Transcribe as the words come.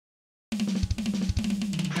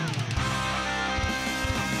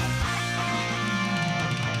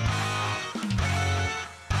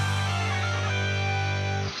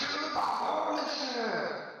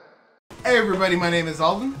Hey everybody, my name is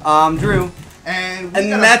Alden. Drew. And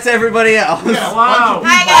that's everybody else. Wow.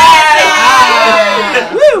 Hi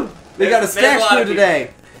guys! Woo! We got a stack crew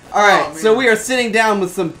today. Alright, so we are sitting down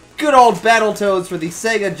with some good old Battletoads for the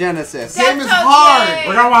Sega Genesis. This game is hard.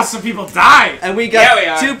 We're gonna watch some people die. And we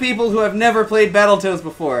got two people who have never played Battletoads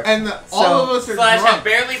before. And all of us are drunk. have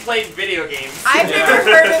barely played video games. I've never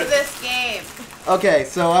heard of this game. Okay,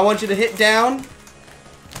 so I want you to hit down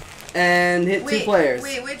and hit two players.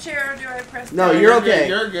 Wait, which arrow do I press? No, down? you're okay.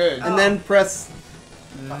 You're good. And then press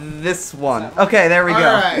this one. Okay, there we go.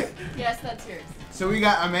 Alright. Yes, that's yours. So we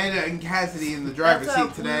got Amanda and Cassidy in the driver's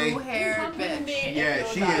seat today. Blue-haired bitch. Yeah,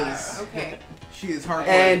 she is. Okay. She is hardcore.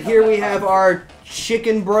 And here we have our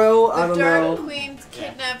chicken bro. I The don't Drunken know. Queen's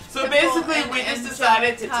kidnapped. So Pimple basically, and we just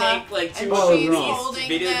decided to take like two and of she's these holding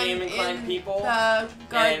video them game inclined in people the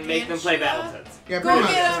and make them play gargantua. Battletoads. Yeah, Go pretty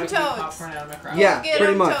much. get them, Toads. Yeah, Get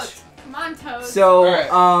pretty 'em, much. Toads. Come on, Toad. So,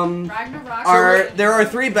 Ragnarok. there are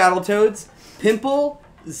 3 Battletoads: Pimple,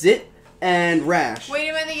 Zit, and Rash. Wait,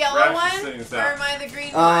 am I the yellow Rash is one? sitting Or out. am I the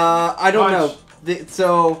green one? I don't know. Punch.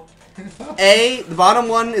 So, the bottom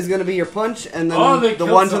one is going to be your punch, and then they the killed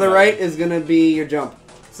one to the somebody. right is going to be your jump.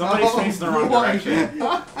 Somebody's facing the wrong direction.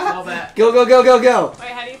 All that. Go, go, go, go, go! Wait,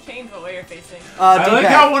 how do you change what way you're facing? I like D-pad.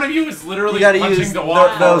 how one of you is literally You gotta punching use to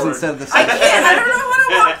walk those forward. instead of the I second. can't. I don't know how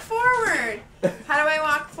to walk forward. How do I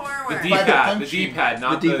walk The forward? D-pad, the D-pad,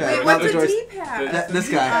 not The D-pad. Wait, not what's the a joystick. D-pad? This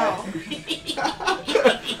guy. Oh.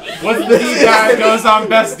 What's the D-pad goes on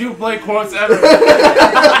best Duplay quotes ever.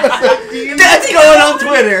 That's going on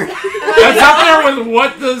Twitter! That's up there with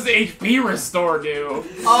what does HP restore do?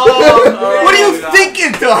 What do you think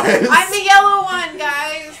it does? I'm the yellow one,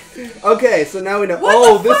 guys. Okay, so now we know.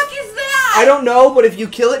 What the fuck is that? I don't know, but if you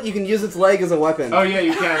kill it, you can use its leg as a weapon. Oh yeah,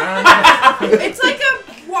 you can. It's like a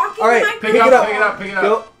walking Alright, microphone. Pick it up, pick it up, pick it up.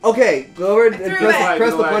 Go, okay, go over and I threw press, it.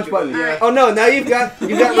 press the Right, punch to the button. left. Oh no, now you've got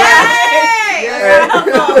Yay! Rash.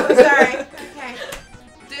 Sorry. Okay.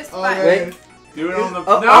 This button. Wait. Do it on the.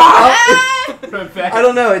 Oh, no! I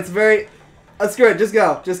don't know, it's very... screw it, just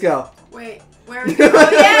go, just go. Wait, where is it? Oh,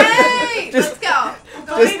 yay! Let's go.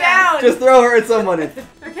 Going down. Just throw her at somebody.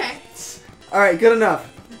 Okay. Alright, good enough.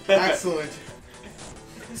 Excellent.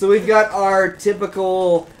 So we've got our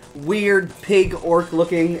typical weird pig orc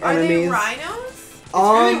looking Are they enemies. rhinos? It's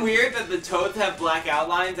really weird that the toads have black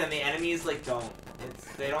outlines and the enemies like don't.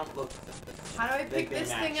 They don't look. How do I pick They this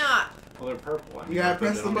match. thing up? Well, they're purple. You gotta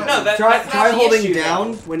press the button. No, that's Try not the holding issue,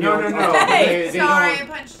 down though. when No, you're... no, no. Hey, They sorry, I don't-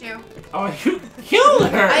 punched you. Oh, you killed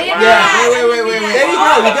her! I didn't Yeah, know wait. that. There you go,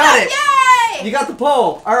 you got it! Yay! You got the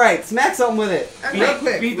pole! Alright, smack something with it. Real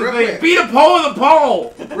quick, Beat real the thing. quick. Beat a pole with a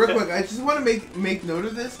pole! Real quick, I just want to make note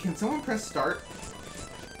of this. Can someone press start?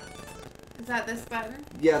 Is that this button?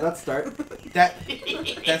 Yeah, that's start.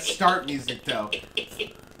 That's start music though.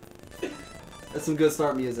 That's some good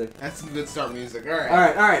start music. That's some good start music. Alright.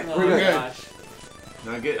 Alright, Oh we're my good. gosh.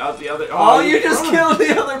 Now get out the other. Oh, you just killed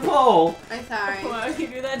the other pole! I'm sorry. Why would you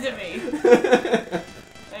do that to me?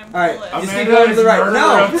 I'm Alright, clueless. just keep Amanda going to the is right. murderer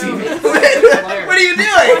No! of teammates. What are you doing?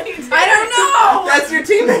 I don't know! That's your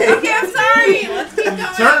teammate! Okay, I'm sorry. Let's keep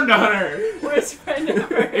going. Turned on her. Where's friend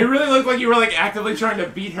number? It really looked like you were like actively trying to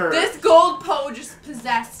beat her. This gold Poe just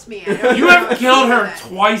possessed me. I don't You know have what killed to do her with it.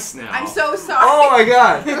 twice now. I'm so sorry. Oh my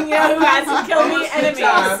god! You know who hasn't killed me? Enemies.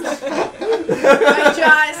 I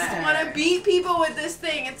just want to beat people with this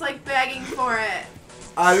thing. It's like begging for it.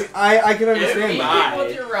 I can understand Bye. that.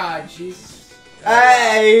 With your rod, jeez.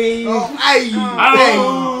 Hey! Oh, hey!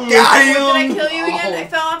 Oh. Did I Got kill you again? Oh. I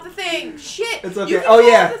fell off the thing. Shit. It's You okay. can Oh fall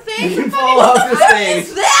yeah, off the thing? you can fall off the What stage.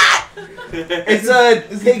 is that? It's a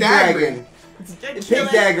It's pig a dagger. dragon. It's pig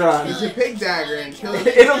dagger on. It's a pig dagger and kill it.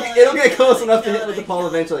 It'll get close enough to hit with the pole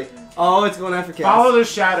eventually. Oh, it's going after Follow Cass.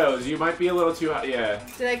 the shadows. You might be a little too high. Yeah.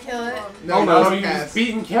 Did I kill it? No, Oh, no, no, Oh, you Cass. just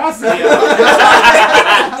beaten Cassidy. I'm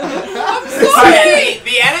sorry.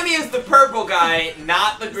 The enemy is the purple guy,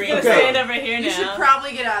 not the green Gonna Okay. stand over here You should now.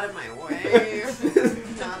 probably get out of my way.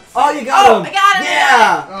 Oh, you got him! I got him.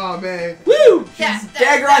 Yeah! Oh man. Woo! Yes,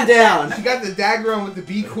 Dagger on down. She got the dagger on with the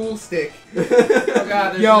be cool stick. Oh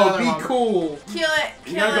god, there's Yo, another be one. cool. Kill it.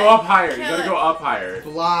 You Kill gotta it. go up higher. You Kill gotta it. go up higher.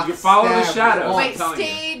 Block. You follow the stab, shadows. wall. Wait, telling you.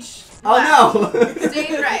 stage. Oh no!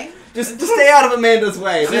 Stage right. Just stay out of Amanda's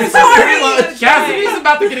way. That's Sorry. pretty much. Cassidy's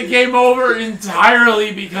about to get a game over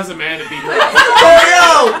entirely because Amanda beat her. Oh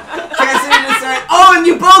no! Cassidy decided. Oh, and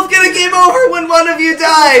you both get a game over when one of you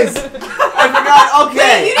dies. I forgot.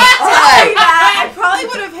 Okay. You didn't tell me Alright. that. I probably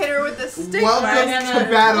would have hit her with the stick. Welcome to Oh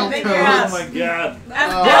Battletoads. my god.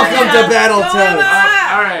 Welcome to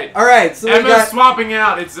Battletoads. Alright. Alright, so we Emma's got. swapping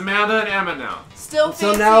out. It's Amanda and Emma now. Still So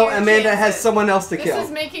fancy now your Amanda has chances. someone else to This kill. is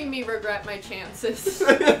making me regret my chances.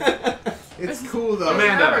 It's cool though.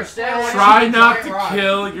 Amanda, Remember, stay away try from not giant to rock.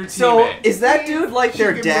 kill your So, teammate. is that dude like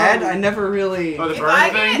their Chicken dad? bone. I never really... Oh, the If burn I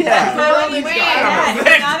thing? get Yeah. totally Wait,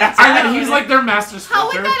 bad. I know, he's like their master How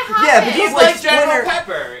would splinter. that happen? Yeah, but He's like like General Splinter.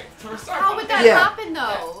 Pepper. From Star How would that Yeah. happen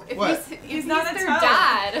though? If What? He's not a their toad.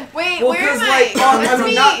 dad. Wait, Well, where because am like, I? I That's mean,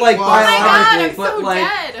 me. not like Well, Oh my god, biologically, I'm but so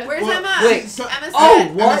like... dead. Where's Well, Emma? wait, So, Emma's oh,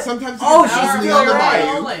 dead. what? And sometimes Oh, she's she's on the still other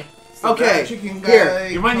alive. bayou. Okay, Chicken here. guy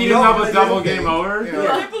You might need comes another over double and game over. Yeah. I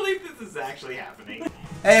can't believe this is actually happening.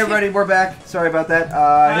 Hey everybody, we're back. Sorry about that.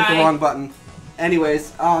 I hit the Hi. wrong button.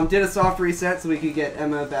 Anyways, did a soft reset so we could get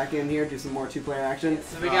Emma back in here, do some more two-player action.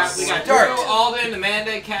 So we got Start. Drew, Alden,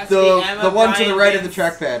 Amanda, Cassidy, Emma, The one to the Brian, right of the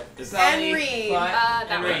Vince, trackpad. Sally, Henry. Clyde, That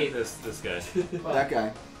Henry. This guy. That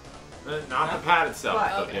guy. Not the pad itself,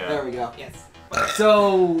 but Okay. yeah. There we go. Yes.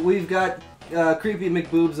 So we've got creepy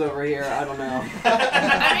McBoobs over here. I don't know.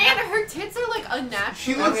 Amanda, her tits are like unnatural.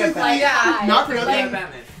 She looks Okay, like yeah. not for Like nothing.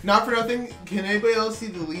 Batman. Not for nothing. Can anybody else see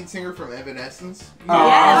the lead singer from Evanescence? Oh, I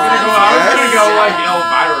was gonna go like Yes.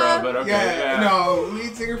 Elvira, but okay. Yeah, no,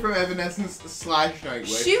 lead singer from Evanescence /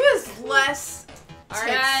 Nightwish. She was less.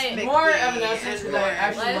 Alright, tits More Vicky, Evanescence and because I more-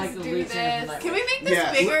 actually Let's like the do lead singer this. from Can we make this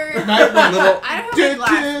Yeah. bigger? Nightwish. Little- I don't have my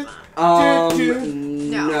glasses on.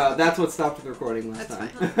 No, that's what stopped the recording last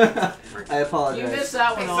That's time. I You apologize. missed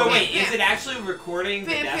that one. So Alden. wait, is it actually recording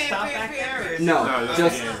the desktop back there? Or is No, No,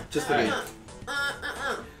 just the game.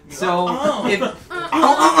 So Oh. if Right,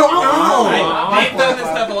 they've done this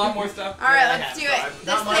stuff, a lot more stuff. All right, than I let's do have, so it. I'm- This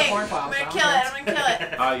not my thing. porn I'm file, gonna so kill I'm it. I'm gonna kill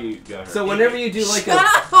it. Oh, you got her. so whenever you do like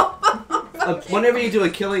whenever you do a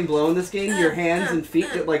killing blow in this game, your hands and feet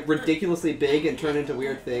get like ridiculously big and turn into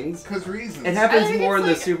weird things. Because reasons. It happens I think more in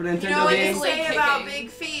it's the like- Super You know Nintendo what game. they say Kicking. about big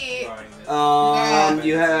feet? You have,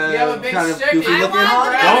 You have a big kind of stick. goofy I looking.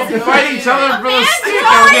 want Don't the fight each other for the I'm stick. sorry,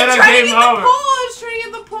 I'll get a trying to game get the over. pole. I was trying to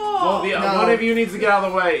get the pole. Well, yeah, No. one of you needs to get out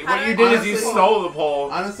of the way. What you did is you Honestly- stole the pole.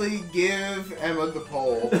 Honestly, give Emma the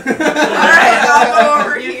pole. Alright, I'll go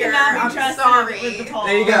over You here. cannot be I'm trusted sorry. with the pole.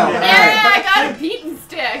 There you go. Yeah. Yeah, I got a beaten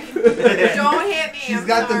stick. Don't hit me. She's I'm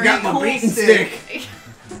got the sorry. Got my cool beating stick. stick.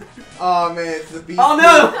 Oh man, it's the beat. Oh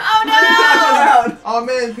no! Oh no! Knocked it out. Oh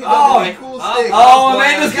man, pick Oh. up the cool Oh. stick. Oh,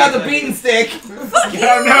 Amanda's got the beating stick. Fuck you!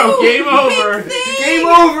 Oh no, game over. Big thing. Game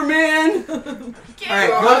over, man. Game Alright,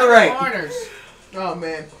 over. go to the right. Corners. Oh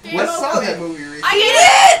man, Game I saw over. that movie recently. I get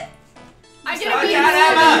it! I get a Watch beaten out, stick.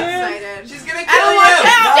 Emma. I'm excited. She's gonna Emma, kill watch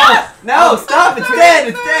you! out! No, stop! It's dead!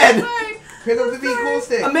 It's dead! Pick up the beat cool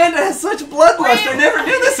stick. Amanda has such bloodlust. I never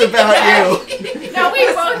knew this about you. No, we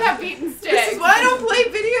both have beaten sticks. This is why I don't play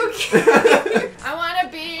video games. I want to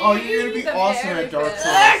be. Oh, you're gonna be the awesome very at Dark best.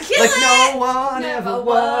 Souls. Kill Like it! no one Never ever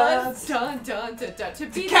was. was. Dun, dun, dun, dun, to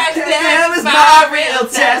be Catch the them is my real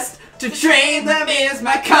test. To train them is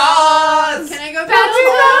my cause. Can I go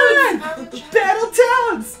Battletoads.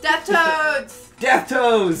 Battletoads. Death Toads. Death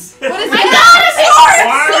toes. What is My it? Why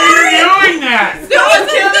are you doing that?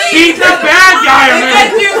 Beat the bad guy,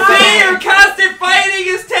 Can't you man. see your constant fighting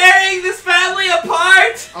is tearing this family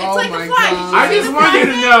apart? Oh like my a fly. god. I just want you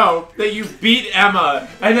to know that you beat Emma,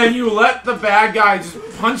 and then you let the bad guy just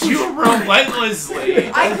punch you relentlessly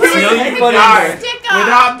I Until couldn't you pick die the stick up.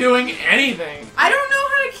 without doing anything. I don't know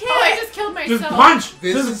how to kill Oh, I it. just killed myself. Just punch.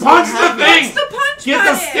 This Just is punch what the happens. thing. What's the punch Get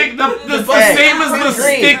the button? stick, the Hey, same as the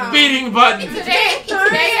green. stick beating button. Today I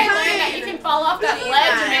learned that you can fall off that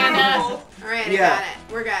ledge, Amanda. Alright, I Yeah. got it.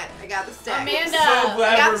 We're good. I got the stick. Amanda. So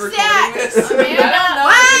glad got we're the recording stack. this. Amanda.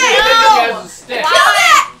 Why? He has a stick. Why? Kill it!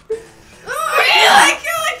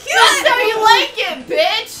 Kill That's how you like it,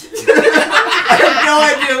 bitch. I have no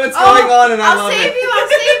idea what's going on, and I I'll love save it. you. I'll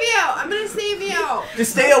save you. I'm gonna save you.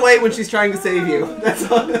 Just stay away when she's trying to save you. That's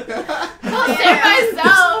all. I'll save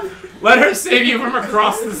myself. Let her save you from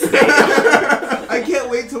across the stage. I can't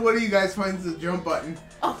wait till one of you guys finds the jump button.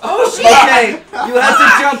 Oh shit! Okay, you have to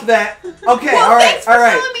jump that. Okay, Well, all right, thanks for all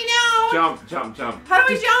right. telling me now. Jump, jump, jump. How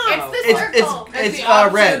do we jump? It's the circle. It's the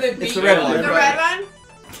opposite red. of the It's the beat. red one. The red one.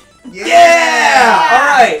 Yeah! All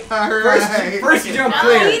right. Alright. First jump No.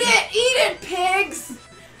 clear. Eat it, pigs.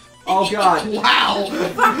 Oh god. Wow.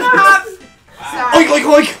 Fuck off. Sorry. Oink oink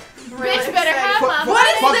oink. Really Bitch better excited. have my What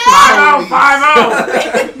is Fuck that? the police.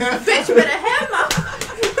 5-0, 5-0. Bitch better have my.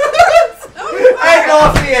 I go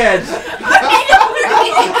off the edge.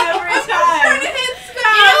 Every I'm trying to time. hit You know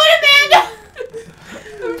Scott. what, Amanda?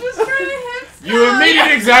 I'm just trying to hit Scott. You have made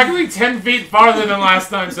it exactly 10 feet farther than last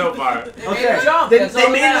time so far. Okay. jump, They that's all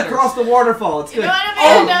made it that matters. across the waterfall. It's You good. know what,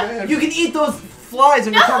 Oh, Amanda? you can eat those flies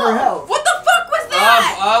and recover health. What the fuck was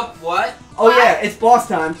that? Up, what? Oh yeah, it's boss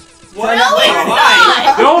time. What? No, it's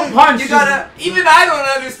Why? not. Don't punch. You gotta Even I don't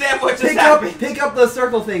understand what just happened. pick up the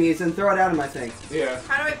circle thingies and throw it out of my thing. Yeah.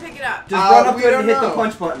 How do I pick it up? Just run up we to it don't and hit the know.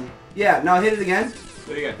 punch button. Yeah, now hit it again.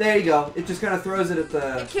 There you go. There you go. It just kind of throws it at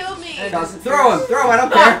the... It killed me. Throw him, I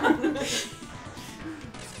don't care.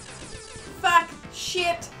 Fuck.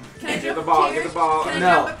 Shit. Can I Get jump the ball, up here? get the ball. Can I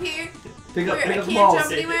No. jump up here? Pick up Where, I the can't balls.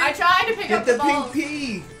 jump anywhere? I tried to pick Get up the the ball. pink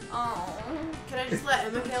pea. Oh. Can I just let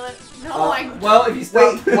Emma kill it? No, I. Well, if you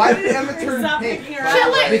stop... Wait, why did Emma turn Stop pink? picking her By up. the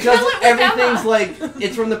Kill way? it. Because Kill it with everything's Emma. like...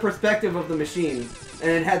 It's from the perspective of the machine. And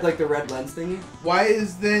it had like the red lens thingy. Why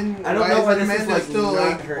is then? I don't know why this is, Amanda like, still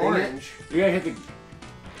not like hurting orange? You gotta hit the.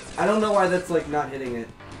 I don't know why that's like not hitting it.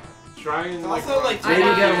 Try and like. Also, like, Maybe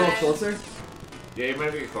I get a know. little closer. Yeah, you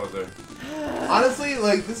might be closer. Honestly,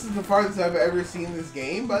 like this is the farthest I've ever seen this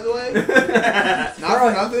game. By the way, Not not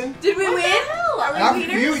for nothing. Did we What win? the hell? Are Not we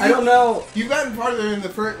for winners? you. I don't know. You've gotten farther in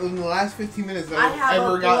the last 15 minutes than I I've have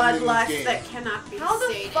ever a gotten in this bloodlust game. that cannot be How the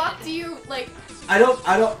stated. fuck do you like? I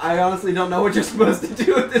honestly don't know what you're supposed to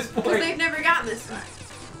do at this Because point. they've never gotten this far.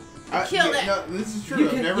 Killed it. No, this is true. You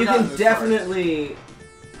I've can, never you gotten can this definitely Hit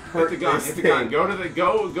hurt the gun. this Hit the gun. thing. Go to the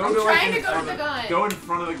go. Go I'm to like. trying to in go to front the of- gun. Go in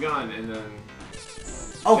front of the gun and then.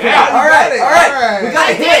 Okay, Yeah, you alright, got it, alright. alright. We What got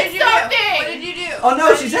a did hit. you do? Something. What did you do? Oh no, How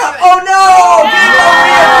did she's you out. do it? Oh no!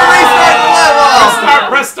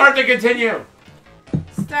 Press start to continue.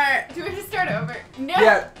 Start. Do we just start over? No.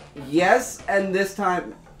 Yeah, yes, and this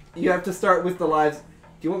time you have to start with the lives. Do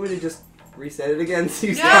you want me to just reset it again so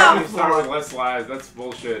you No. start You with start with the less lives. That's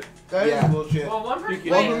bullshit. That is Yeah. bullshit. Well, one person.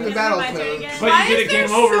 Welcome to Is it my Battletoads. turn again? But Why you is get a there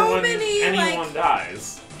game over so when many, anyone like-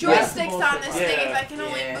 dies. Joysticks on this Yeah. thing if I can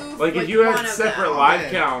only Yeah. move Like like if you one had of separate them. live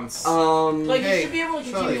Okay. counts. Like, Hey, you should be able to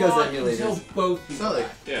continue because on emulators. until both people Sully. die.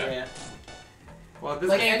 Yeah. Well, this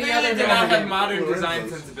Like game any really other did not have game. modern Well, design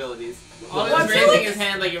Lorenzo's. sensibilities. Well, All what's this raising like- his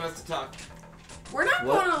hand like he wants to talk. We're not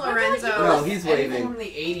What? going to Lorenzo. No, he's Anything waving. from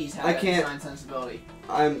the 80s had I that can't- design sensibility.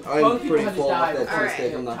 I'm Both people pretty had to full die off that before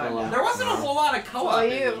joystick, it I'm not gonna timed lie. out. There wasn't a whole lot of co-op. All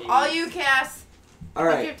in you. the All game. you, Cass.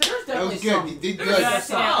 Alright. There's That definitely was good. some. You did There's good. There's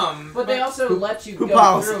some, But they also let you who go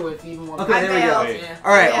paused? through if even one. Okay, I there we go. failed. Yeah.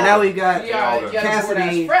 Alright, Yeah. now we got Yeah, you got a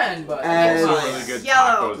Cassidy board-ass friend, but and- it's Really fine. good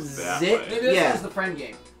Yellow. tacos that Zip. way. Maybe this Yeah. was the friend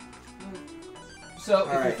game. So if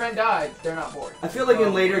your Alright. friend died, they're not bored. I feel like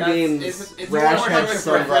in later That's- games, it's Rash more had different for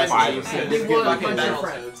sunglasses. friends. and Five or this six. could be Fucking cool.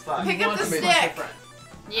 Battletoads. It's fun. Pick You up want the to make stick. your friend.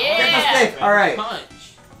 Yeah. Get the stick. Alright. Punch.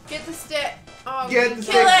 Get the stick. Oh, Get the kill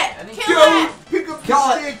stick. it. Kill Kill Don't it. pick up Kill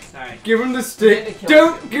the it. stick. Sorry. Give him the stick. Amanda killed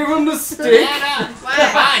Don't you. give him the stick. What?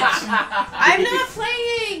 Punch. I'm not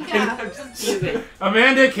playing. I'm just teasing.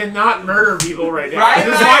 Amanda cannot murder people right now. Ryan I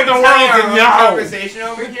just and want the I were world having to our own know. conversation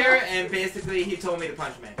over here, and basically he told me to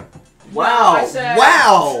punch me. Wow. I said-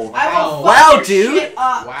 Wow. I will Wow, fuck your dude. shit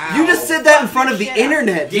up. Wow. You just said that in front of the Fuck your shit up.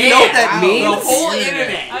 internet. Do you know what that wow. means? The whole Internet.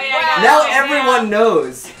 internet. Oh yeah. Now yeah. everyone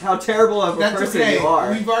knows how terrible of a That's person okay. you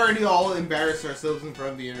are. We've already all embarrassed ourselves in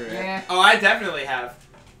front of the internet. Yeah. Oh, I definitely have.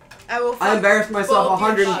 I will fuck I embarrassed myself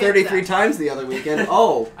both your 133 shits up. times the other weekend.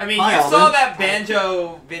 Oh. I mean, hi, you saw Alden. that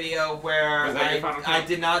banjo video where Was that your final I count?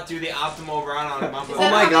 did not do the optimal run on a Mumbo. Is Oh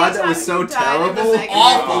that my how many God, that was times so you died in the terrible. second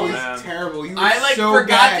Awful. It game? was man. terrible. You were I like so forgot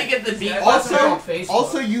bad. to get the beat. Yeah, Also- that's on Facebook.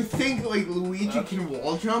 Also, you think like Luigi can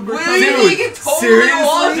wall jump or What do something? you Dude, mean? You can totally seriously?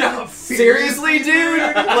 wall jump. Seriously,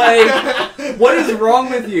 dude? Like, what is wrong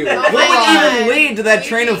with you? Oh What my would God. even lead to that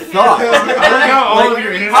train of Luigi thought? can't- I like how all Like, of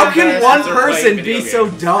your internet how can one embarrassments are playing person video be so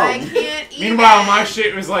games. I dumb? can't eat Meanwhile, it. my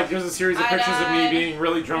shit was like there's a series of I pictures of me died. being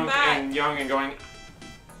really drunk Back. and young and going.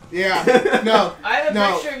 Yeah. No. I have a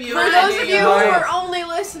No. picture of you. For those of you who Right. are only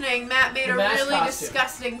listening, Matt made The a mask really costume.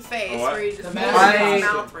 disgusting face What? where he just The moved mask his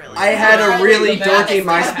costume. mouth really. I had a really The dorky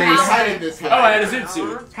mask MySpace. How did this Oh, happen? I had a zoot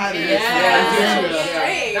suit. How did Yeah. this happen?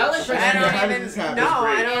 Great. That was I How don't did even this happen? know.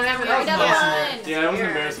 I Great. don't have Another an one. Yeah, that wasn't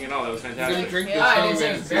embarrassing at all. That was You're gonna fantastic. drink this Yeah, I whole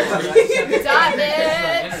didn't say minute. embarrassing. Stop It's it. on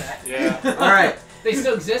the internet. Yeah. Alright, They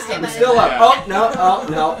still exist on I'm the still up. Yeah. Oh, no, oh,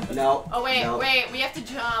 no. Oh wait, No. wait. We have to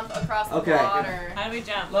jump across the Okay. water. How do we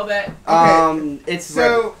jump? A little bit. It's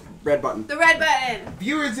So, red button. The red button.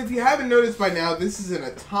 viewers, if you haven't noticed by now, this is an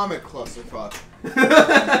atomic clusterfuck.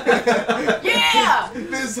 Yeah.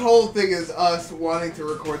 This whole thing is us wanting to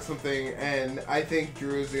record something, and I think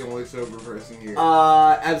Drew is the only sober person here.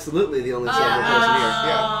 Absolutely the only sober person here.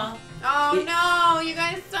 Yeah. Oh no, you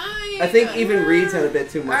guys died. I think even Reed's had a bit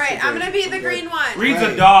too much. Alright, to I'm drink. gonna be the I'm good. green one. Reed's a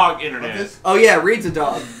Right. dog. But Internet. this- Oh yeah, Reed's a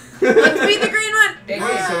dog. Let's be the green one. It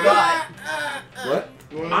was so bad. What?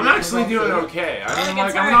 you wanna I'm be actually sober? doing okay. I mean, I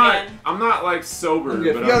like can I'm try not. again. I'm not like sober, I'm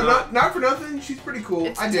good. but Yo, I'm not. not for nothing. She's pretty cool.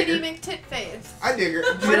 It's I dig Titty her. McTitface. I dig her.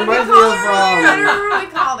 What She did we reminds call me her of, earlier? I don't remember what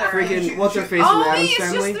we called her. Freaking what's her face Oh, from me, Addams it's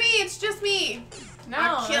Family? just me. It's just me. No,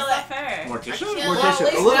 I'll that's kill not it. fair. Morticia? Kill Well, Morticia, at a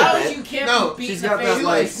least little now bit. you can't No, be beat she's in the got face that, with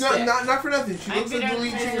like- a stick. Not for nothing. She I'd looks be like the done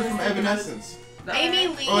lead for singer from everything. Evanescence. Amy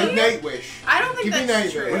Lee. Oh, Nightwish. I don't think Give me that's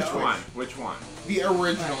Nightwish. true. Which one? Which one? The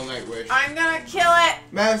original Nightwish. I'm gonna kill it.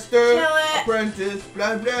 Master, Kill it. apprentice,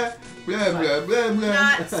 blah blah, blah blah blah blah.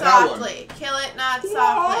 Not That one. softly. Kill it, not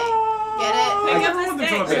softly. Get it? Pick up the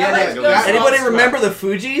stick. I Yeah, get it. that- Anybody that- remember the The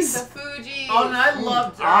Fugees? Fuji. Oh, and I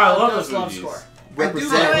loved I love Ghost the Love Fugees. Score. I do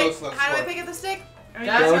Represent. love How do Ghost Love I Score. pick up the stick?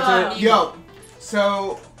 That's Go to- Yo,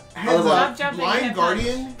 so heads Other up, one. Jumping, Blind hip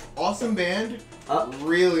Guardian, awesome band, Up,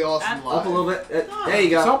 really awesome live. up a little bit. There you Is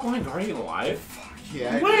go. that Blind Guardian alive?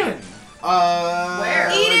 Yeah. When?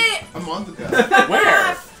 Where? Eat like it. a month ago.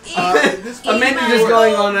 Where? This Amanda's my just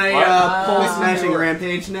going on a What? pole Oh. smashing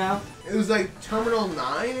rampage now. It was like Terminal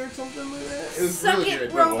 9 or something like that. It was Suck really it,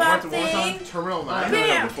 good. robot One more time. thing. Terminal I 9. know that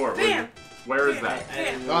Bam, before. bam. Where is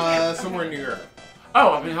that? Somewhere in New York.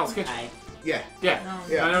 Oh, I'm in Hell's Kitchen. Yeah. Yeah.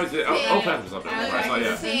 Yeah. I know it's Opeth was up there. I saw,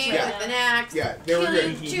 yeah. Sing Yeah. with an axe. Yeah, they were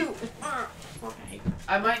Killing good. two.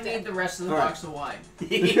 I might need the rest of the Alright. box of wine.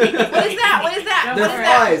 What is that? What is that? They're What is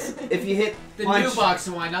that? flies. If you hit The punch new box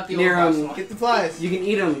of wine, not the near old box of wine. Get the flies. you can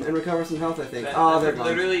eat them and recover some health, I think. That- Oh, that's they're gone.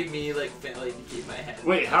 literally me like failing to keep my head.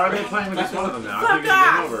 Wait, how are they playing with just one of them now? I Fuck think it's game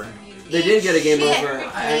off. over. They did get a game Shit. over,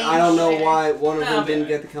 and I don't know why one of them No. didn't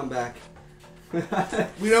get the comeback. We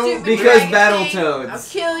don't. Stupid Because dragon thing. I'll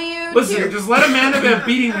Battletoads. kill you. Listen, just let Amanda be a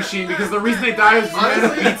beating machine because the reason they die is Amanda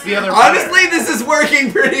Honestly- beats the other Honestly, this is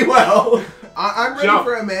working pretty well. I'm ready Jump.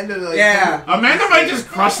 for Amanda to like. Yeah. player. Amanda might just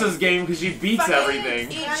crush this game because she beats Fucking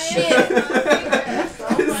everything. Eat shit.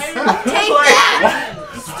 Take that,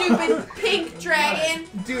 stupid pink dragon.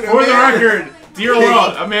 Dude, For the Amanda, record, dear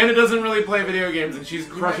world, Amanda doesn't really play video games and she's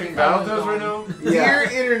crushing Battletoads right now. Dear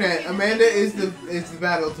internet, Amanda is the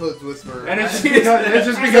Battletoads whisperer. And it's just She's- because, it's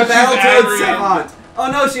just She's because a she's Battletoads angry. savant.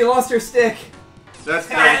 Oh no, she lost her stick. That's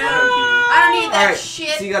I don't need that Alright,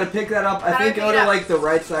 shit. so you gotta pick that up. I How do think I go pick it to up? like the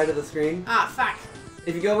right side of the screen. Ah, fuck.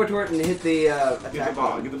 If you go over to it and hit the Get the attack ball,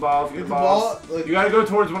 button. get the ball, get Get the the balls. ball. Like, You gotta go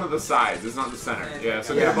towards one of the sides, it's not the center. Yeah,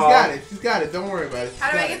 so yeah, get a she's ball. got it. She's got it. Don't worry about it.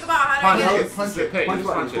 How do I get the ball? How Punch do I get it. it? Punch it. Hey, Punch just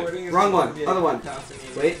button. punch it. Wrong one. Other one.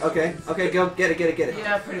 Wait, okay. Okay, go. Get it.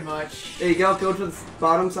 Yeah, pretty much. There you go. Go to the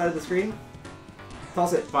bottom side of the screen.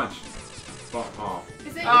 Toss it. Punch. Oh.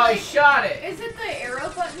 Is it Oh, I like, shot it. is it the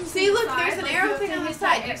arrow button? See, look, inside? there's an Like, arrow you thing have on to the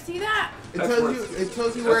hit side. Do you see that? It That's tells where you. it's- It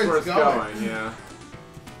tells you That's where it's going. yeah.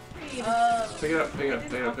 Oh. Pick it up, pick it up,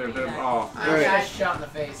 pick it up, pick it up, pick it up. Oh. I Alright. got shot in the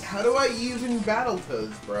face. How do I even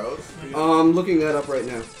Battletoads, bros? Looking that up right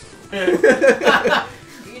now.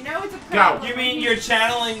 You know it's a Go. problem. You mean you're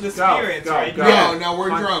channeling the Go, spirits, go, right? go. No, no, we're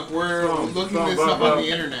Punch. drunk. We're Boom, looking boom, this boom, up boom. on the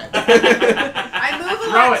internet. I move a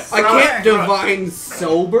Throw lot it. I slower. can't divine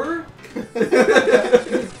sober.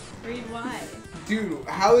 Read why. Dude,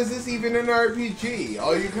 how is this even an RPG?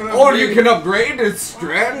 All you can Or you can upgrade its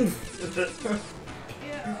strength.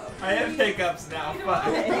 I have hiccups now. Fuck.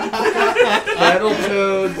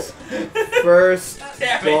 Battletoads first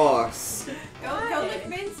Damn it. boss. Go lick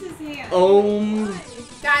Vince's hand.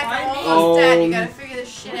 Guys, I'm Why me? almost dead. You gotta figure this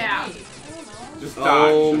shit out. Just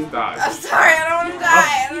dodge, just dodge. I'm sorry, I don't want to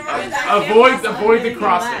die. I don't want to die. Avoid the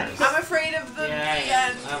crosshairs. I'm afraid of the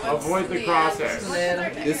Yeah, what's Avoid the end?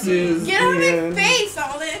 crosshairs. This is Get out of the my end. face,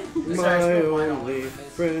 Alden. My only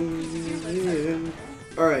friend.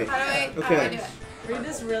 Alright. How do I do Okay. it? Read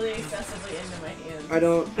this really excessively into my hand. I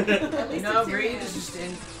don't. At least No, it's your Reed hand. is just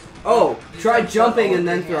in. Oh, try jumping and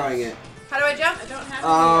then throwing it. How do I jump? I don't have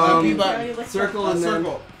Um, to. button. circle and then.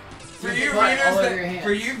 circle. For you Butt readers, all over your hand.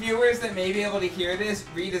 for you viewers that may be able to hear this,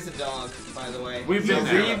 Reed is a dog, by the way. We've been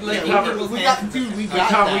So there. Reed We licking covered- people's We hands. got, dude, we We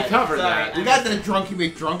got covered that. that. We got that drunky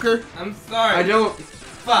make drunker. I'm sorry. I don't.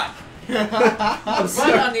 Fuck. I'm Bud,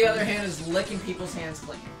 sorry. on the other hand, is licking people's hands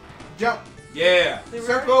clean. Jump, Yeah. They were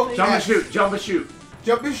circle, actually- Jump and Yes. shoot, jump and shoot.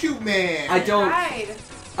 jump and shoot, man. I don't. Hide.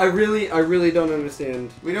 I really don't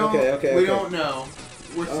understand. We don't. Okay. We don't know.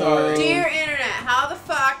 We're sorry. Dear internet, how the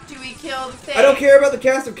fuck do we kill the thing? I don't care about the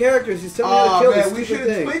cast of characters. He's telling me to Oh kill man, this we should stupid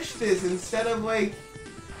have thing. switched this instead of like.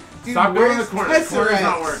 Dude, Stop going in the where's corner. The corner's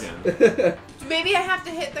not Tesseract? working. Maybe I have to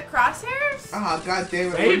hit the crosshairs? Ah, god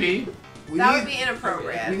damn it. Maybe. We That need, would be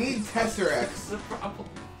inappropriate. We need Tesseracts. the problem.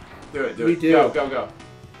 Do it, do We it. do. Go.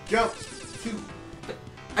 Jump, shoot.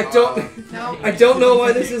 I don't. No. I don't know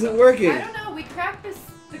why this isn't working. I don't know. We cracked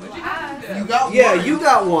the glass. You got Yeah, one. you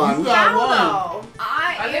got one. You got How one. though?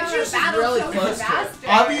 I I think am she a was just really Battletoads close to it. master.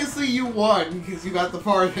 Obviously you won because you got the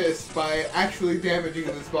farthest by actually damaging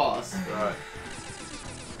this boss. Right.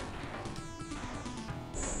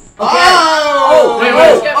 Oh! Wait,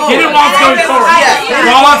 Oh, Hit it while it's going Yeah, forward.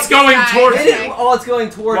 yeah. While it's going towards Hit you. it while it's going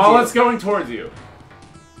towards While you. it's going towards you.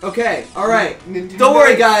 Okay, alright. Nintendo, Don't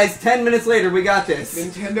worry, guys. 10 minutes later, we got this.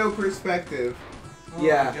 Nintendo perspective.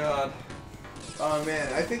 Yeah. Oh my god. Oh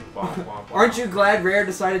man, I think. Aren't you glad Rare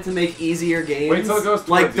decided to make easier games? Wait till it goes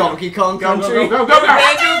like towards you. Donkey Kong Go, Country. go, go, go, go, go!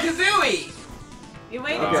 Banjo-Kazooie! You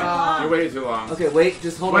waited Okay. too long. You waited too long. Okay, wait,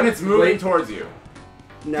 just hold on. When it's moving wait. towards you.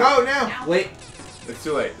 No. Go now. Wait. It's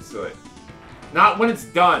too late. It's too late. Not when it's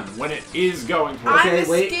done. When it is going towards Okay, I'm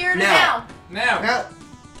wait, scared now. Now. Now.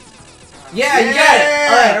 Yeah, you got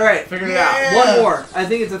it. All right. Figured it Yeah. out. One more. I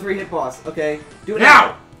think it's a 3-hit boss. Okay. Do it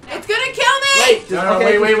Now! It's gonna kill me! Wait. Just, No, no,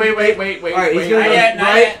 okay, wait, just- wait. All right, he's gonna Not go yet, not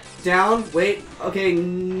right, yet. down, wait. Okay,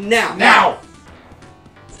 now. Now!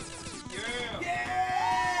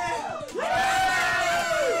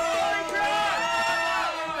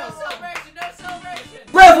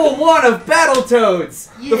 Level 1 of Battletoads!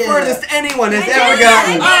 The Yeah. furthest anyone has I ever did it!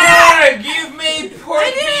 gotten. Arrgh! You've made pork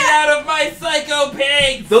meat out of my psycho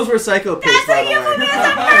pigs! Those were psycho pigs, by the way.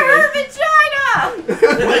 That's her vagina!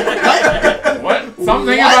 What?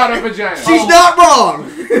 Something What? about a vagina. She's not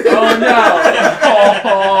wrong! Oh no!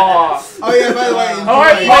 Oh, Oh yeah, by the way. Oh,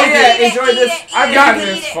 I enjoy- played yeah, it. enjoy this. I've gotten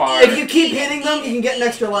this far. If you keep hitting them, you can get an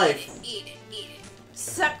extra life. Eat it.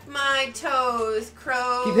 Suck my toes,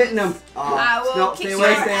 crows. Keep hitting them. I will No, kick stay your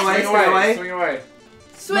away, ass. stay away, Swing stay away. away. Swing away.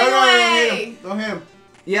 Swing No, away! don't hit him. Don't hit him.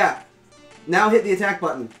 Yeah. Now hit the attack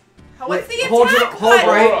button. What's the hold it- attack hold button?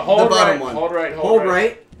 right, Hold the bottom right, one. hold right, Hold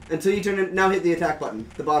right until you turn it. Now hit the attack button.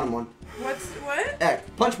 The bottom one. What's what?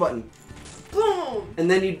 Punch button. Boom!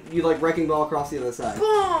 And then you like wrecking ball across the other side.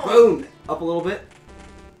 Boom! Boom! Up a little bit.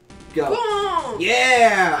 Go. Boom!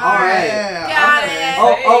 Yeah! Alright. Yeah. Got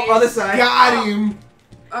okay. it. Oh, other side. Got him.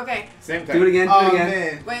 Okay. Same thing. Do it again, do Oh it again.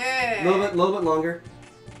 man. Wait. A little bit longer.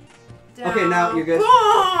 Down. Okay, now you're good.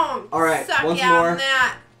 Boom! Alright, Suck once out more.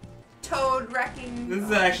 that toad wrecking. This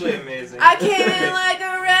is actually amazing. I came in like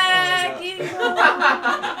a wrecking ball.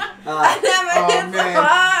 I never Oh, hit the man.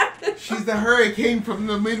 bar. She's the hurricane from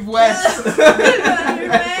the Midwest.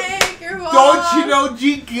 Don't Don't you know,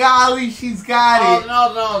 G golly, she's got Oh it.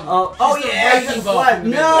 no! Oh She's the yeah, wrecking just ball flood. from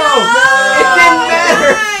the No! Midwest. It didn't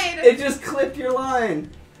matter! Right. It just clipped your line.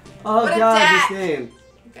 Oh What a god, deck. this game.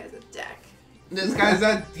 You guys a deck. This guy's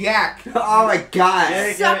a yak. Oh my god.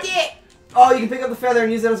 Yeah. Suck it. Oh, you can pick up the feather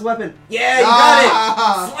and use it as a weapon. Yeah, you got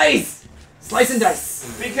Ah. it! Slice! Slice and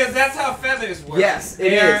dice. Because that's how feathers work. Yes, it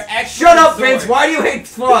They is. are actually Shut up, swords. Vince! Why do you hate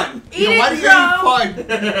fun? Eat Why do it, you bro. hate fun?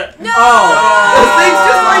 No. Oh, those things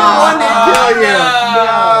just like one to kill you.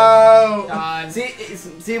 No. God.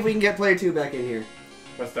 See if we can get player 2 back in here.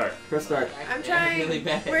 Let's start. Press start. I'm trying. Really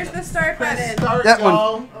bad. Where's the start button? Start, That one.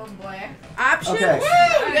 y'all. Oh boy. Option. Okay.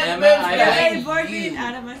 Woo! You got Emma, the moves I back. like Board you. being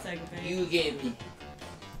out of my psycho phase. You gave me.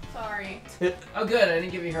 Sorry. Oh good, I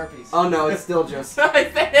didn't give you herpes. Oh no, it's still just.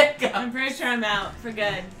 I said I'm pretty sure I'm out for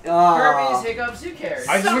good. Herpes, hiccups, who cares?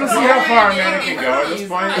 I just want to see Sorry. how far Amanda can go at this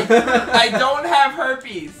point. I don't have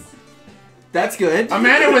herpes. That's good.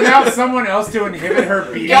 Amanda, without someone else to inhibit her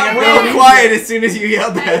beating Got everyone. real quiet as soon as you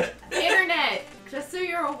yelled that. Internet, just so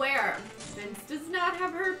you're aware, Vince does not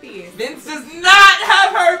have herpes. Vince does not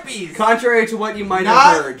have herpes. Contrary to what you might have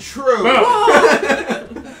Not heard. true. Boom.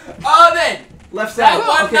 Oh, then Left side. that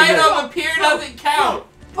one Okay, night good. of a pier doesn't count.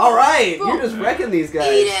 Alright, you're just wrecking these guys.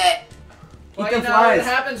 Eat it. Well, Eat you the know flies. what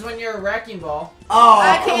happens when you're a wrecking ball. Oh,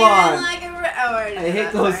 I come came in on. like a I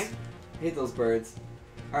hate those. Hate those birds.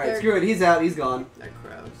 Alright, They're- screw it. He's out. He's gone. They're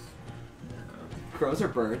crows. Crows are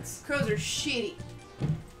birds. Crows are shitty.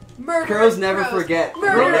 Murderous Crows never crows. forget.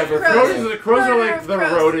 Murderous Never crows. forget. Crows are Murder like of the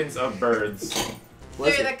crows. rodents of birds.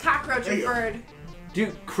 Listen, They're the cockroach of bird.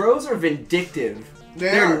 dude, crows are vindictive.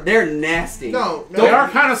 They are. They're nasty. No, no. They are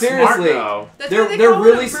kind of smart Seriously. though. That's why they They're call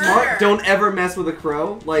really it a smart. murder. Don't ever mess with a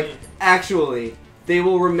crow. Like, actually, they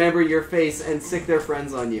will remember your face and sick their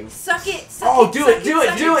friends on you. Suck it. Suck Oh, it, do suck it, do it,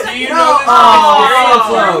 suck do it! suck Do you No! know this Oh,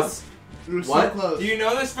 from so close. You were so What? close. Do you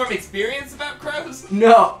know this from experience about crows?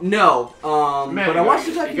 No. Man, But I watched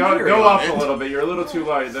the documentary. Go up a little bit. You're a little too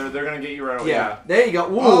light. They're gonna get you right away. Yeah, there you go.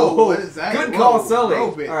 Ooh, Oh, what is that? good Whoa, call, Sully.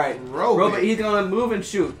 Robot. All right, Robot. He's gonna move and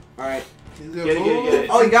shoot. All right. He's gonna Get it, get it, get it.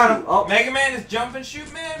 Oh, you got him. Oh, Mega Man is jump and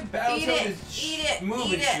shoot man. Eat Battletoads it, is eat it, move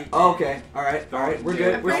eat and it. shoot. oh, okay. All right. All right. We're Yeah.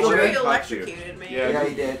 good. I'm We're pretty still sure good. he Hot shoot. electrocuted me. Yeah. Yeah,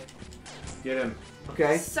 he did. Get him.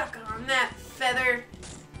 Okay. Suck on that feather.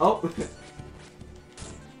 Oh.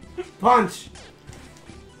 Punch.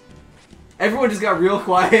 Everyone just got real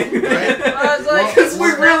quiet. I was like, Because we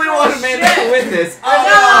really want to man shit. with this. There's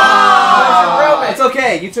a robot. It's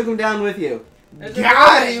okay. You took him down with you. There's a Got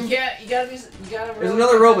robot. him. You can't. You gotta be. You gotta. There's really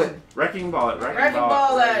another pay robot. attention. Wrecking ball it. Wrecking Wrecking ball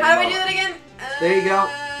ball it. that. How do we do that again? There you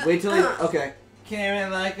go. Wait till he. Okay. Came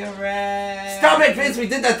in like a rat. Stop it, Vince. We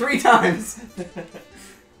did that 3 times.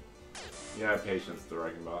 Yeah, patience. The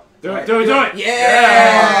wrecking ball. Do All it. right, Do it. Do it.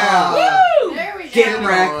 Yeah. Woo! There we go. Get Come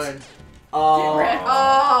wrecked. on. Oh. Get wrecked.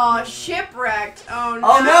 Oh, shipwrecked.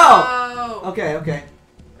 Okay.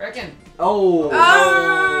 Reckon. Oh.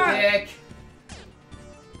 Dick.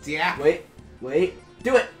 Yeah. Wait.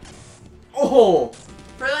 Do it. Oh.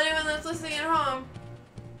 For anyone that's listening at home,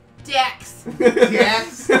 Dex.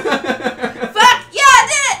 Yes. Fuck! Yeah, I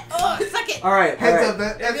did it! Oh, suck it! Alright, Heads up,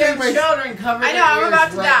 that If you thing have might... children, cover I know, their I'm ears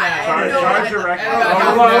about to right die. now. I Charge, know charge what your I- record. I- Oh, I-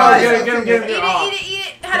 hold on, I- get him. Eat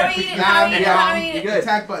it! How do I eat it? How do I eat it? How do I eat it? Good.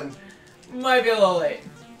 Attack button. Might be a little late.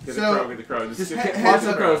 Get So- the crow. Just Heads watch the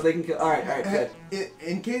up. crows. They can kill. Alright, good.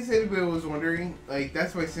 In case anybody was wondering, like,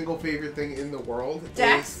 that's my single favorite thing in the world.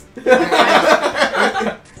 Dex. is-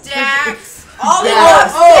 Dex. All the Oh,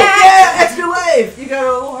 Dex. yeah! Extra life! You got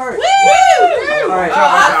a little heart. Woo! Alright,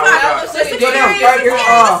 that looks This like looks Go down, scary. right, This you're looks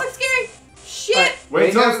scary. off. This looks scary. Shit.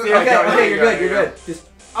 Wait till it's Okay, you're good. Just.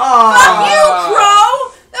 Fuck Oh. you, Crow.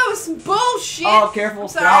 That was some bullshit. Oh, careful. I'm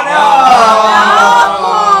sorry.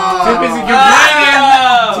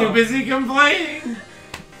 Oh. Too busy complaining.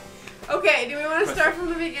 Okay, do we want to start from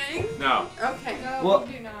the beginning? No. Okay. No, Well-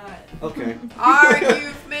 we do not. Okay.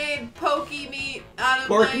 You've made pokey meat out of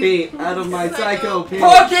Pork my meat out of my psycho pig.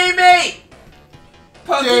 Pokey meat!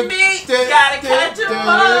 Pokey meat! Gotta catch 'em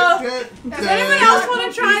all! Does anyone else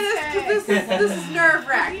want to try this? Because this is nerve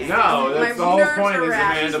wracking. No, that's the whole point. Is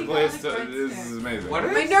Amanda She plays. got the This is amazing. What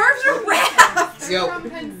My nerves are wrapped. Yo. From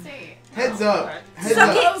Penn State. Heads up. Heads Suck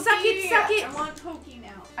up. it, suck it, suck it. I want pokey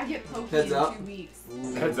now. I get pokey Heads in up. 2 weeks.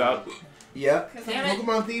 Heads up. Yep. Damn it.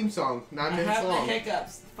 Pokemon theme song, 9 minutes long.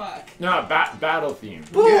 hiccups. Fuck. No, battle theme.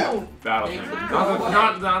 Boom. Battle theme.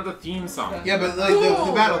 Not the theme song. Yeah, but like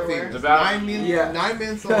the battle theme. The battle- 9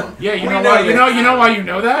 minutes long. Yeah, you We know know why? this. You know why you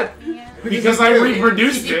know that? Yeah. Because I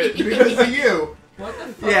reproduced it, and Because of you. What the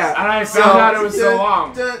fuck? Yeah. I found out it was so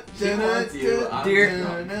long.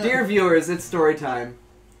 Dear viewers, it's story time.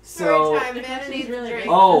 So. Story time, man. Needs a drink.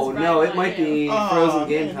 Oh no, it might be frozen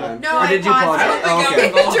game man. time. No, or I did you paused pause it. it? I don't think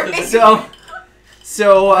Okay. I'm involved in this.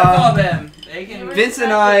 So Call them. They can. Vince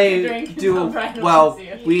and I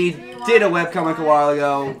we did a webcomic a while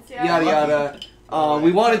ago, yada yada.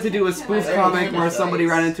 We wanted to do a spoof comic where somebody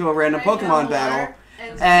ran into a random Pokemon battle,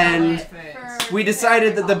 and we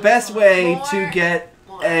decided that the best way to get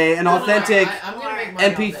an authentic I'm gonna make money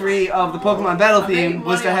off MP3 of the Pokemon battle theme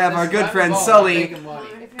was to have our good friend Sully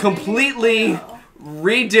completely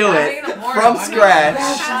redo it from scratch.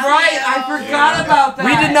 Right, I forgot about that.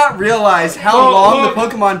 We did not realize how long the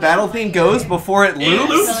Pokemon battle theme goes before it It loops.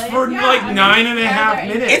 loops for like 9.5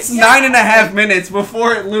 minutes. It's 9.5 minutes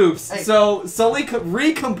before it loops. So Sully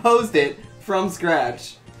recomposed it from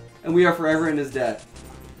scratch, and we are forever in his debt.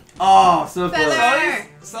 Oh, so close. Feather.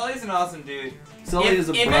 Sully's an awesome dude. Sully is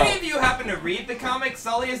a If bro. any of you happen to read the comic,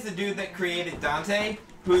 Sully is the dude that created Dante,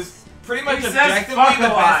 who's pretty much He says objectively fuck the a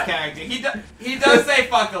lot. best character. He does say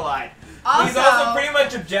fuck a lot. He's also Also, pretty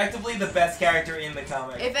much objectively the best character in the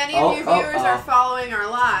comic. if any of you Oh, viewers are following our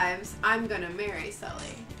lives, I'm gonna marry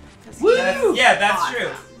Sully. 'Cause Woo! he's Yeah, that's awesome. true.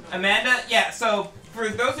 Amanda, yeah, so for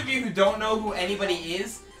those of you who don't know who anybody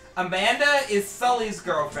is, Amanda is Sully's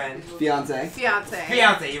girlfriend. Fiance. Fiance.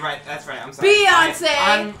 Fiance, you're right, that's right, I'm sorry. Beyonce.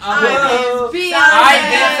 I'm his Beyonce.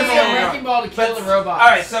 I'm Vince a wrecking ball to kill the robot.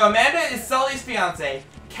 Alright, so Amanda is Sully's fiance.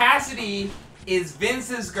 Cassidy is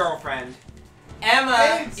Vince's girlfriend.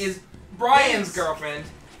 Emma Vince. is Brian's Vince. girlfriend.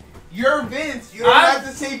 You're Vince. You don't I'm- have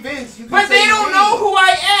to say Vince. You can But say they don't me. know who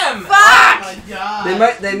I am! Fuck! Oh my god. They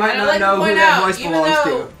might And I'd not like to know who point that out, voice even belongs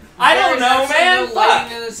though to. I don't there is know, absolutely man. no lighting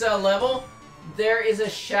Fuck. in this level. There is a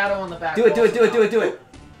shadow on the back. Do it, do it, do it, do it, do it.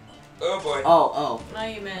 Oh boy. Oh. No,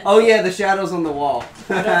 you missed. Oh yeah, the shadows on the wall.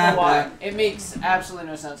 I don't know why. It makes absolutely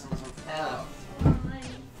no sense unless we're.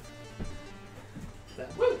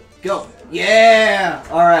 Go. Yeah.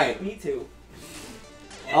 All right. Me too.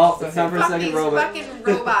 Oh, it's time for a Fuck second these robot. fucking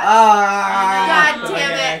robots. Ah. God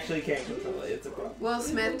damn it. actually can't control it. It's a problem. Will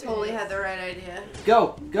Smith totally had the right idea.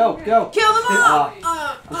 Go, go, go. Kill them all!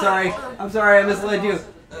 I'm sorry. I'm sorry. I misled you.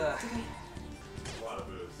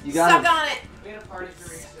 You got Suck him. on it.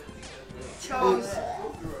 Chose.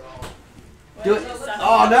 Do it.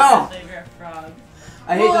 Oh no.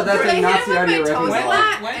 I hate that that's do a they Nazi hit out of him your with my toes wrecking in ball.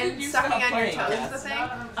 that? When did And you sucking stop on your playing toes that? is the thing?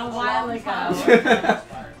 A while ago.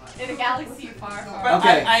 In a galaxy far, far. But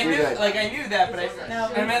Okay, I you're knew, good. like I knew that, but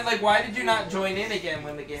No. I meant like, why did you not join in again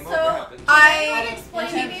when the game over So, happened? Can you explain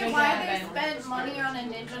to Attempt me to why get they spent money on a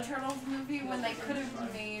Ninja Turtles movie when they could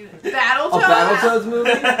have made A Battletoads? Battletoads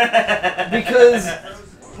movie? Because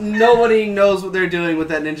nobody knows what they're doing with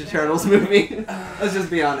that Ninja Turtles movie. Let's just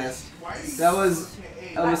be honest. That was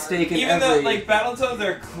a mistake in Even though every. like Battletoads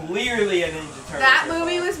are clearly a Ninja Turtle. That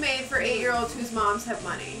movie was made for 8-year-olds whose moms have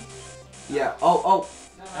money. Yeah. Oh.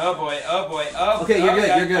 Oh boy. Oh boy. Oh. Okay, you're good.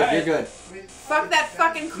 okay, You're good. alright. You're good. Fuck that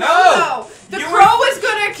fucking crow! No! The crow was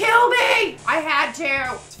gonna kill me! I had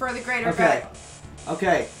to. It's for the greater good.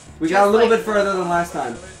 Okay. We got a little bit further than last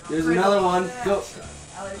time. There's another one. Go.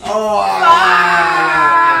 Oh!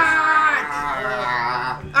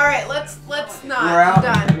 Alright, let's not. We're out.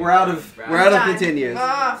 Done. We're out of continues.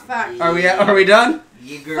 Oh, fuck. Are we done?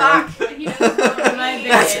 You girl. Fuck.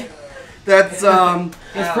 That's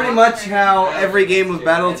pretty much how every game of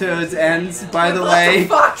Battletoads ends, by the way.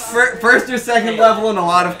 First or second level and a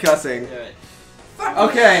lot of cussing.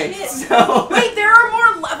 Okay, so... Wait, there are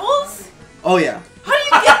more levels? Oh, yeah. How do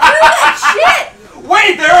you get through that shit?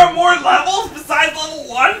 Wait, there are more levels besides level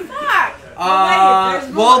 1? Fuck.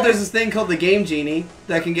 Well, there's this thing called the Game Genie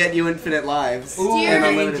that can get you infinite lives and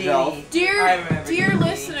unlimited health. Dear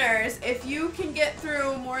listeners, if you can get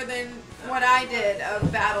through more than what I did of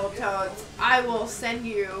Battletoads, I will send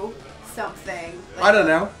you something. Like, I don't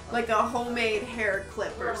know. Like a homemade hair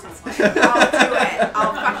clip or something. I'll do it.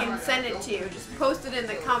 I'll fucking send it to you. Just post it in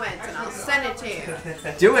the comments and I'll send it to you.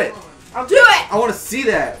 Do it. I'll do it. I want to see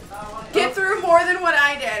that. Get through more than what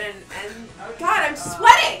I did, and God, I'm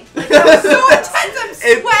sweating. Like, that was so intense. I'm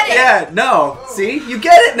sweating. Yeah, no. See, you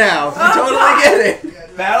get it now. You totally get it.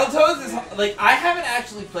 Battletoads is like I haven't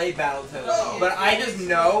actually played Battletoads, but I just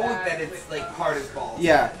know that it's like hard as balls.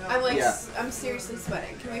 Yeah. I'm like, I'm seriously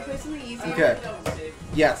sweating. Can we play something easier? Okay.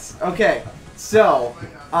 Yes. Okay. So,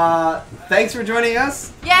 thanks for joining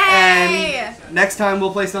us. Yay! And next time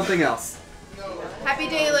we'll play something else. Happy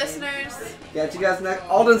day, listeners. Catch you guys next.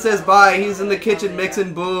 Alden says bye. He's in the kitchen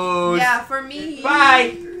mixing booze. Yeah, for me.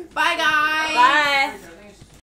 Bye. Bye, guys. Bye.